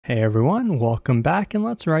Hey everyone, welcome back and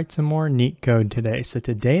let's write some more Leetcode today. So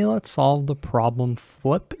today let's solve the problem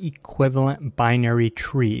flip equivalent binary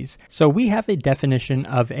trees. So we have a definition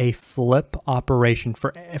of a flip operation.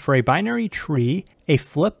 For a binary tree, a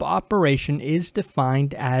flip operation is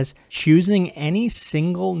defined as choosing any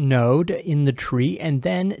single node in the tree and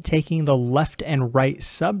then taking the left and right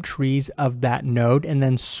subtrees of that node and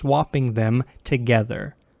then swapping them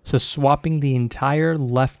together. So swapping the entire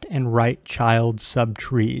left and right child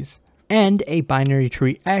subtrees. And a binary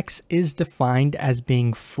tree X is defined as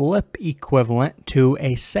being flip equivalent to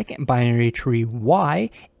a second binary tree Y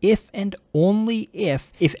if and only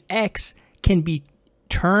if X can be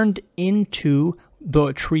turned into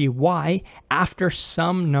the tree Y after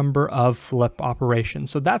some number of flip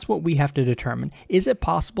operations. So that's what we have to determine. Is it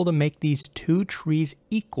possible to make these two trees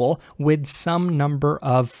equal with some number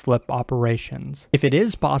of flip operations? If it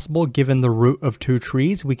is possible, given the root of two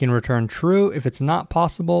trees, we can return true. If it's not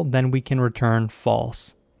possible, then we can return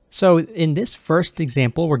false. So in this first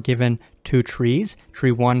example, we're given two trees,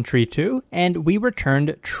 tree 1, tree 2, and we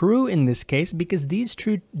returned true in this case because these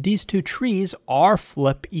two trees are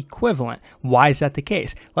flip equivalent. Why is that the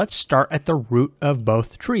case? Let's start at the root of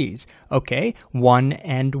both trees. Okay, 1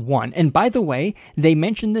 and 1. And by the way, they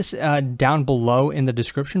mentioned this down below in the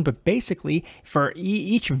description, but basically for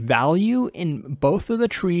each value in both of the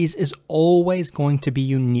trees is always going to be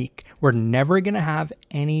unique. We're never going to have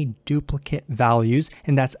any duplicate values,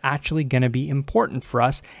 and that's actually going to be important for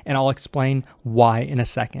us, and I'll explain why in a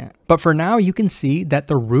second. But for now, you can see that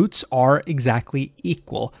the roots are exactly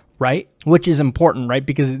equal, right? Which is important, right?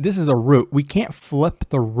 Because this is the root. We can't flip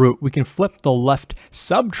the root. We can flip the left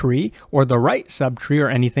subtree or the right subtree or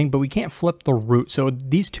anything, but we can't flip the root. So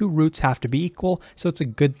these two roots have to be equal. So it's a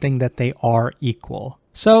good thing that they are equal.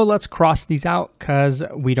 So let's cross these out because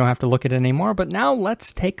we don't have to look at it anymore. But now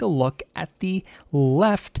let's take a look at the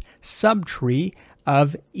left subtree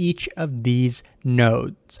of each of these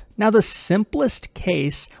nodes. Now the simplest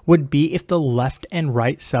case would be if the left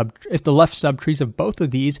subtrees of both of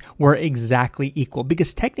these were exactly equal,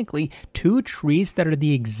 because technically two trees that are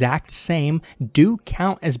the exact same do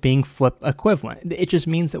count as being flip equivalent. It just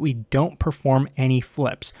means that we don't perform any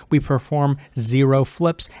flips. We perform 0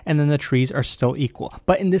 flips and then the trees are still equal.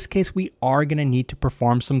 But in this case, we are going to need to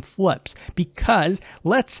perform some flips because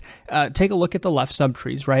let's take a look at the left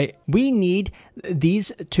subtrees, right? We need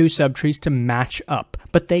these two subtrees to match up,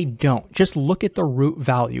 but they don't. Just look at the root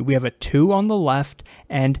value. We have a 2 on the left,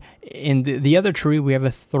 and in the other tree, we have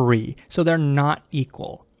a 3. So they're not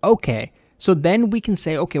equal. Okay. So then we can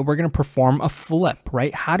say, okay, we're going to perform a flip,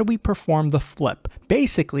 right? How do we perform the flip?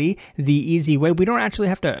 Basically, the easy way, we don't actually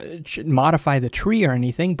have to modify the tree or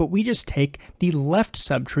anything, but we just take the left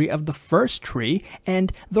subtree of the first tree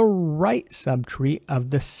and the right subtree of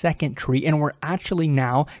the second tree, and we're actually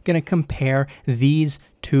now going to compare these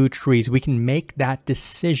two trees. We can make that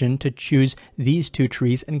decision to choose these two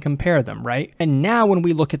trees and compare them, right? And now when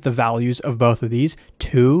we look at the values of both of these,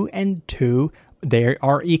 2 and 2, they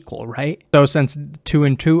are equal, right? So since 2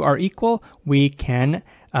 and 2 are equal, we can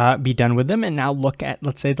be done with them and now look at,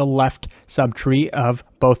 let's say, the left subtree of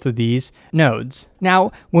both of these nodes.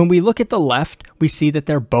 Now, when we look at the left, we see that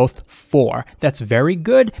they're both 4. That's very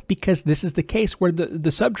good because this is the case where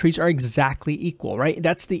the subtrees are exactly equal, right?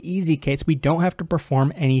 That's the easy case. We don't have to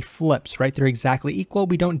perform any flips, right? They're exactly equal.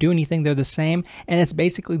 We don't do anything. They're the same. And it's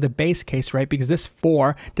basically the base case, right? Because this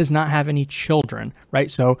 4 does not have any children, right?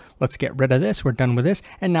 So let's get rid of this. We're done with this.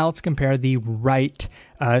 And now let's compare the right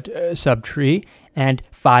subtree, and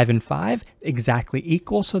 5 and 5 exactly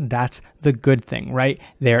equal. So that's the good thing, right?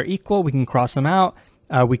 They're equal. We can cross them out.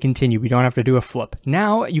 We continue. We don't have to do a flip.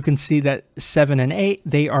 Now you can see that 7 and 8,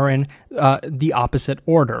 they are in the opposite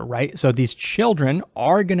order, right? So these children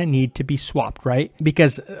are going to need to be swapped, right?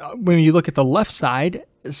 Because when you look at the left side,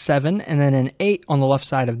 7 and then an 8 on the left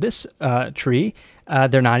side of this tree,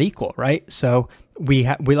 they're not equal, right? So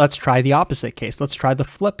let's try the opposite case. Let's try the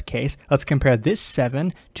flip case. Let's compare this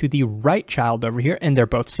 7 to the right child over here, and they're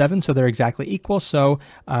both 7, so they're exactly equal. So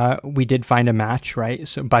we did find a match, right?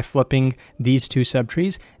 So by flipping these two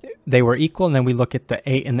subtrees, they were equal, and then we look at the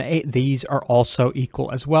 8 and the 8. These are also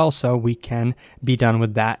equal as well, so we can be done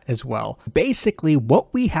with that as well. Basically,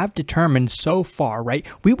 what we have determined so far, right?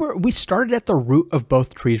 We started at the root of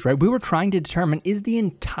both trees, right? We were trying to determine, is the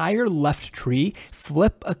entire left tree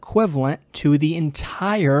flip equivalent to the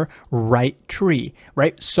entire right tree,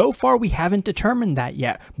 right? So far, we haven't determined that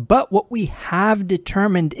yet, but what we have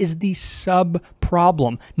determined is the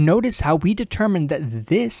sub-problem. Notice how we determined that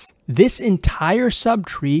this entire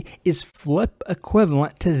subtree is flip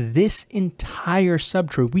equivalent to this entire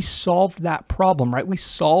subtree. We solved that problem, right? We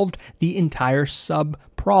solved the entire sub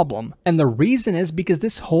problem. And the reason is because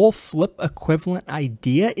this whole flip equivalent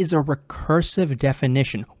idea is a recursive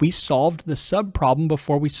definition. We solved the subproblem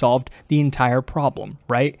before we solved the entire problem,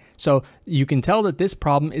 right? So you can tell that this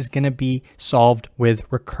problem is going to be solved with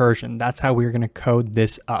recursion. That's how we're going to code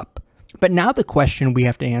this up. But now the question we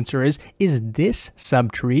have to answer is this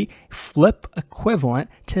subtree flip equivalent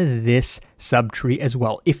to this subtree as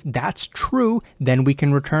well? If that's true, then we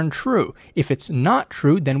can return true. If it's not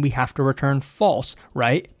true, then we have to return false,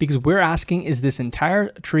 right? Because we're asking, is this entire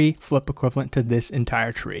tree flip equivalent to this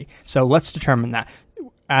entire tree? So let's determine that.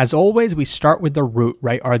 As always, we start with the root,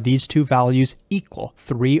 right? Are these two values equal?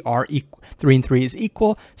 3 are equal. 3 and 3 is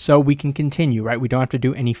equal, so we can continue, right? We don't have to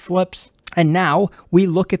do any flips. And now we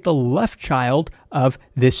look at the left child of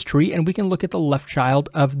this tree, and we can look at the left child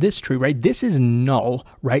of this tree, right? This is null,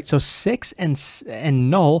 right? So 6 and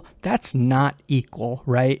null, that's not equal,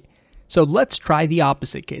 right? So let's try the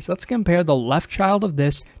opposite case. Let's compare the left child of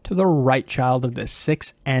this to the right child of this,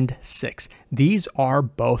 6 and 6. These are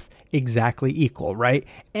both exactly equal, right?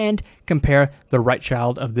 And compare the right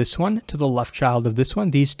child of this one to the left child of this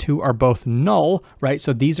one. These two are both null, right?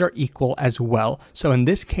 So these are equal as well. So in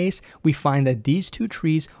this case, we find that these two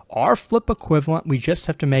trees are flip equivalent. We just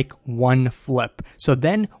have to make one flip. So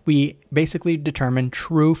then we basically determine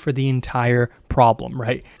true for the entire problem,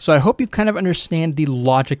 right? So I hope you kind of understand the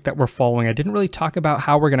logic that we're following. I didn't really talk about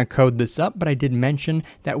how we're going to code this up, but I did mention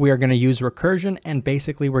that we are going to use recursion, and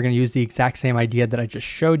basically we're going to use the exact same idea that I just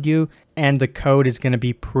showed you. And the code is going to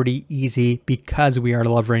be pretty easy because we are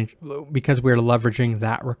leveraging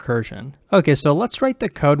that recursion. Okay, so let's write the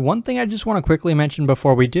code. One thing I just want to quickly mention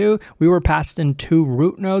before we do, we were passed in two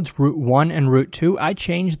root nodes, root 1 and root 2. I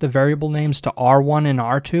changed the variable names to R1 and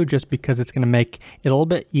R2 just because it's going to make it a little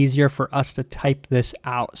bit easier for us to type this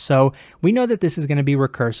out. So we know that this is going to be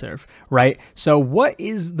recursive, right? So what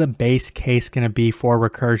is the base case going to be for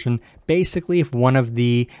recursion? Basically, if one of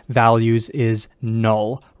the values is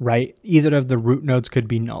null, right? Either of the root nodes could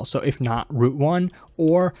be null. So if not root 1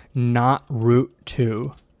 or not root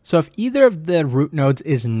 2. So if either of the root nodes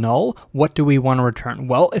is null, what do we want to return?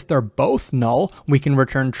 Well, if they're both null, we can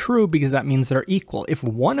return true because that means they're equal. If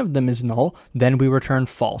one of them is null, then we return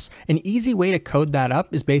false. An easy way to code that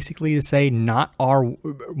up is basically to say not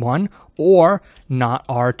R1 or not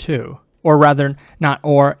R2. Or rather, not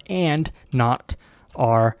or and not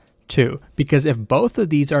R2. Because if both of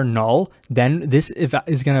these are null, then this is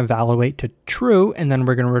going to evaluate to true, and then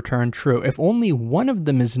we're going to return true. If only one of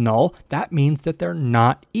them is null, that means that they're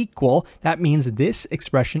not equal. That means this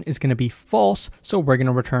expression is going to be false, so we're going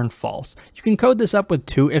to return false. You can code this up with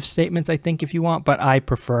two if statements, I think, if you want, but I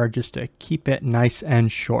prefer just to keep it nice and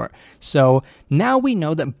short. So now we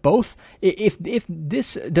know that both, if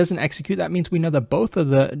this doesn't execute, that means we know that both of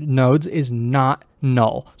the nodes is not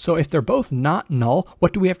null. So if they're both not null,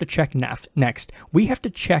 what do we have to check next? We have to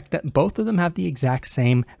check that both of them have the exact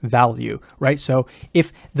same value, right? So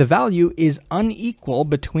if the value is unequal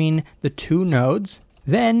between the two nodes,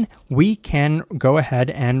 then we can go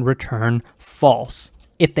ahead and return false.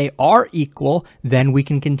 If they are equal, then we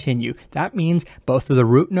can continue. That means both of the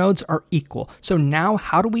root nodes are equal. So now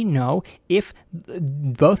how do we know if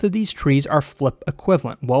both of these trees are flip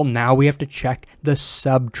equivalent? Well, now we have to check the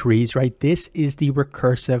subtrees, right? This is the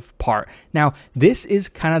recursive part. Now, this is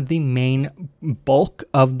kind of the main bulk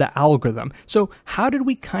of the algorithm. So how did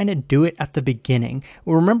we kind of do it at the beginning?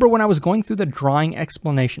 Well, remember when I was going through the drawing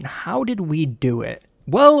explanation, how did we do it?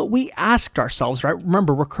 Well, we asked ourselves, right?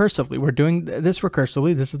 Remember, recursively, we're doing this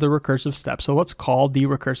recursively. This is the recursive step. So let's call the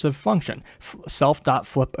recursive function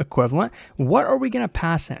self.flip equivalent. What are we going to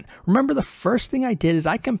pass in? Remember, the first thing I did is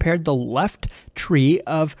I compared the left subtree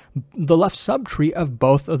of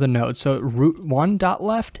both of the nodes. So root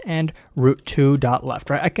 1.left and root 2.left,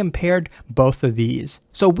 right? I compared both of these.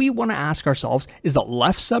 So we want to ask ourselves,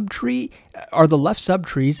 are the left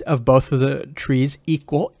subtrees of both of the trees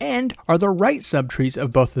equal, and are the right subtrees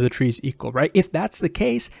of both of the trees equal, right? If that's the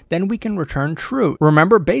case, then we can return true.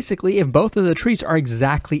 Remember, basically, if both of the trees are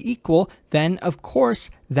exactly equal, then of course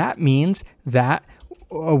that means that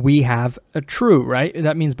we have a true, right?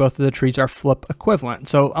 That means both of the trees are flip equivalent.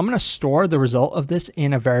 So I'm going to store the result of this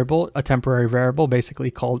in a variable, a temporary variable,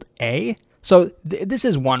 basically called A. So this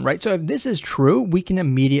is 1, right? So if this is true, we can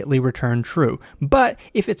immediately return true. But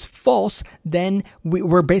if it's false, then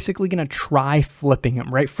we're basically going to try flipping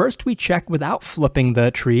them, right? First, we check without flipping the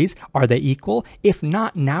trees. Are they equal? If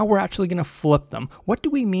not, now we're actually going to flip them. What do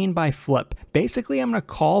we mean by flip? Basically, I'm going to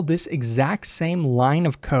call this exact same line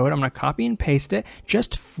of code. I'm going to copy and paste it,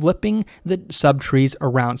 just flipping the subtrees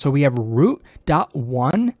around. So we have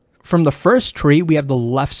root.1 from the first tree, we have the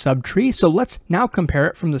left subtree. So let's now compare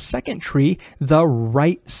it from the second tree, the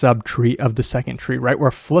right subtree of the second tree, right?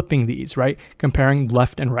 We're flipping these, right? Comparing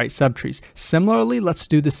left and right subtrees. Similarly, let's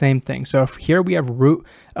do the same thing. So if here we have root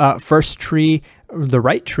first tree, the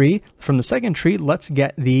right tree. From the second tree, let's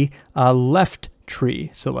get the left tree.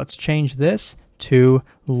 So let's change this to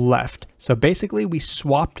left. So basically we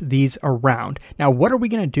swapped these around. Now what are we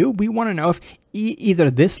going to do? We want to know if either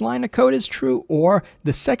this line of code is true or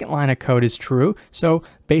the second line of code is true. So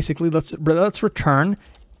basically let's return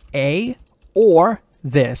A or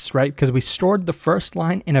this, right? Because we stored the first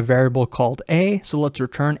line in a variable called A. So let's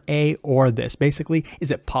return A or this. Basically, is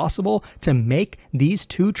it possible to make these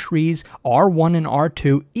two trees R1 and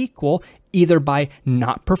R2 equal either by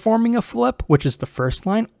not performing a flip, which is the first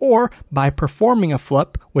line, or by performing a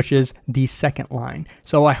flip, which is the second line.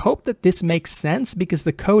 So I hope that this makes sense because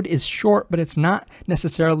the code is short, but it's not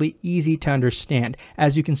necessarily easy to understand.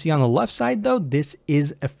 As you can see on the left side though, this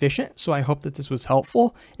is efficient. So I hope that this was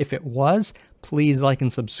helpful. If it was, please like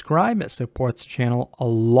and subscribe. It supports the channel a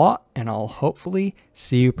lot, and I'll hopefully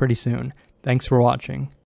see you pretty soon. Thanks for watching.